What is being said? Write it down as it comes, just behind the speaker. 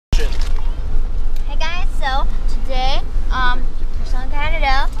So today, we're still in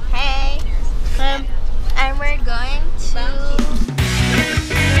Canada. Hey, and we're going to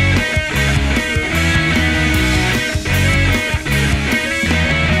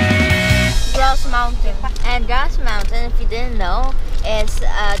Grouse Mountain. And Grouse Mountain, if you didn't know, is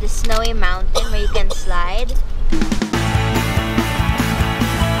the snowy mountain where you can slide.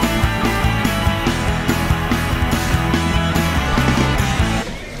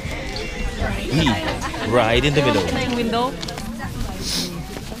 Right in the middle.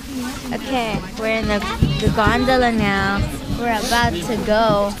 Okay, we're in the gondola now. We're about to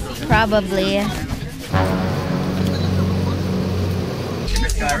go, probably.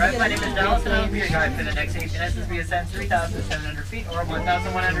 Right, my name is Donaldson. I'll be your guide for the next 18 lessons. We ascend 3,700 feet or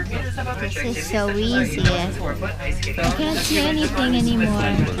 1,100 meters above the This is so easy. I can't see anything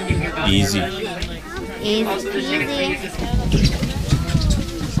anymore. Easy. Easy.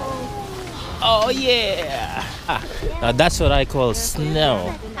 Oh yeah! Now that's what I call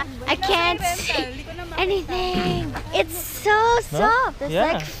snow. I can't see anything. It's so soft. It's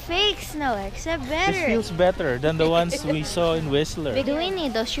like fake snow, except better. This feels better than the ones we saw in Whistler. Do we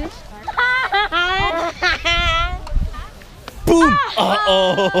need those shoes? Boom!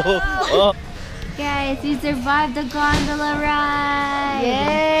 Oh. Guys, we survived the gondola ride!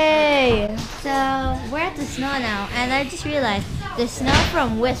 Yay! So, we're at the snow now, and I just realized the snow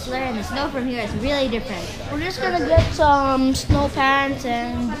from Whistler and the snow from here is really different. We're just gonna get some snow pants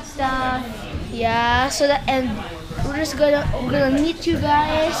and stuff. Yeah, so that, and we're gonna meet you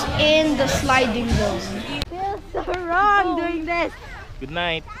guys in the sliding zone. Feels so wrong doing this. Good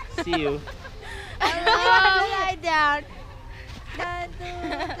night. See you. Lie down. 1, 2,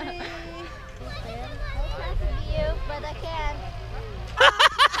 3. I to be you, but I can't.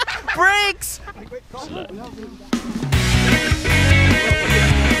 Brakes!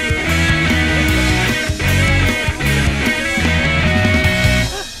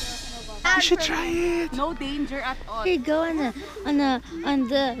 You should try it. No danger at all. Here you go on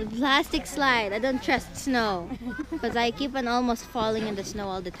the plastic slide. I don't trust snow because I keep on almost falling in the snow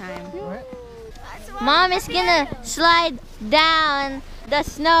all the time. Mom is gonna slide down the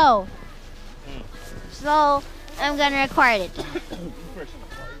snow, so I'm gonna record it.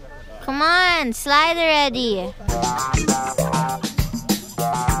 Come on, slide already.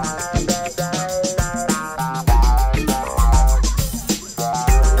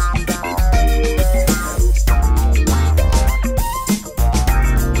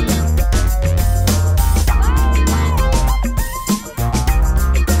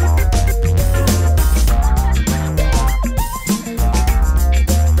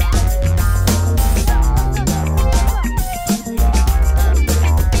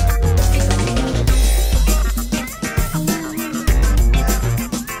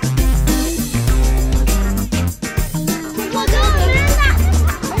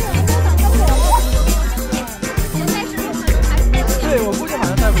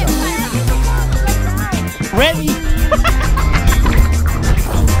 Ready?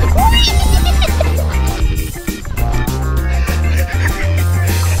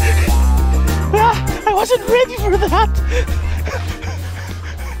 I wasn't ready for that.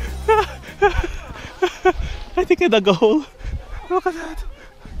 I think I dug a hole. Look at that.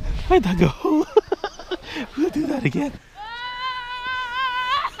 I dug a hole. We'll do that again.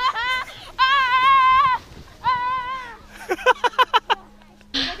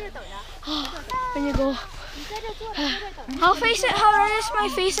 When you go, how red is my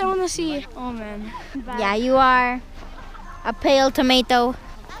face? I wanna see. Oh man. Yeah, you are a pale tomato.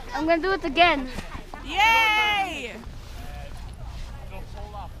 I'm gonna do it again. Yay!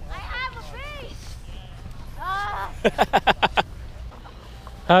 I have a face.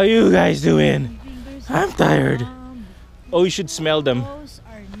 How you guys doing? I'm tired. Oh, you should smell them.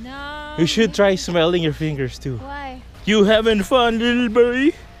 You should try smelling your fingers too. Why? You having fun, little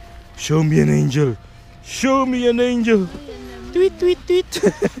birdie? Show me an angel. Show me an angel. Tweet, tweet, tweet.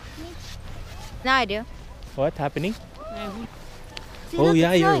 Now I do. What happening? See, Oh look,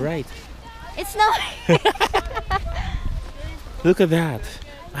 yeah, it's you're snowing. right. It's snowing. Look at that.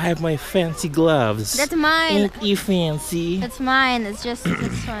 I have my fancy gloves. That's mine. Ain't you fancy? That's mine. It's just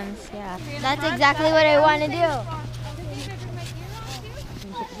this one's. Yeah. That's exactly what I want to do.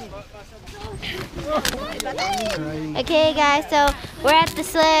 Okay guys, so we're at the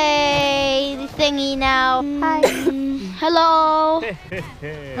sleigh thingy now. Hi. Hello.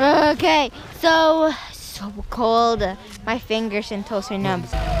 Okay, so cold. My fingers and toes are numb.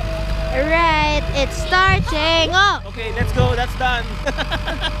 Alright, it's starting. Oh! Okay, let's go. That's done.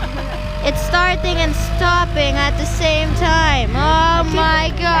 It's starting and stopping at the same time. Oh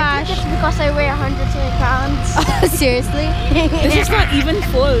my gosh. because I weigh 120 pounds. Seriously? This is not even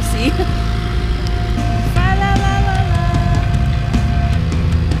full, see?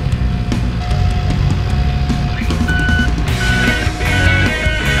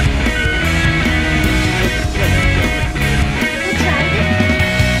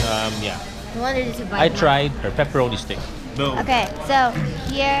 Yeah. No wonder this is I tried her pepperoni stick. Boom. Okay, so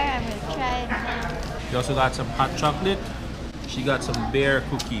here I'm gonna try it now. She also got some hot chocolate. She got some bear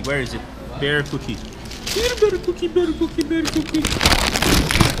cookie. Where is it? Bear cookie. Bear cookie, bear cookie, bear cookie.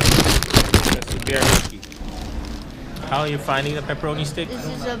 That's the bear cookie. How are you finding the pepperoni stick? This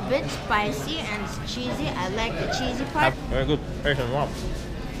is a bit spicy and it's cheesy. I like the cheesy part. Very good. Very good. Wow.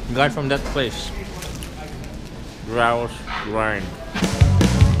 Got from that place. Grouse grind.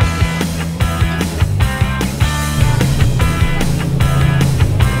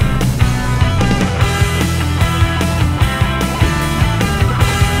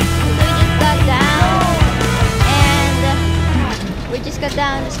 We just got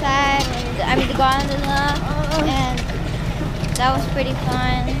down the slide, I mean the gondola, and that was pretty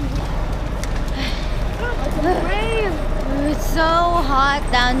fun. It's so hot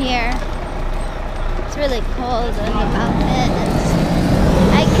down here. It's really cold on the mountain.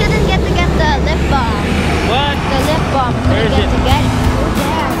 I couldn't get the lip balm. What? The lip balm. Where is it?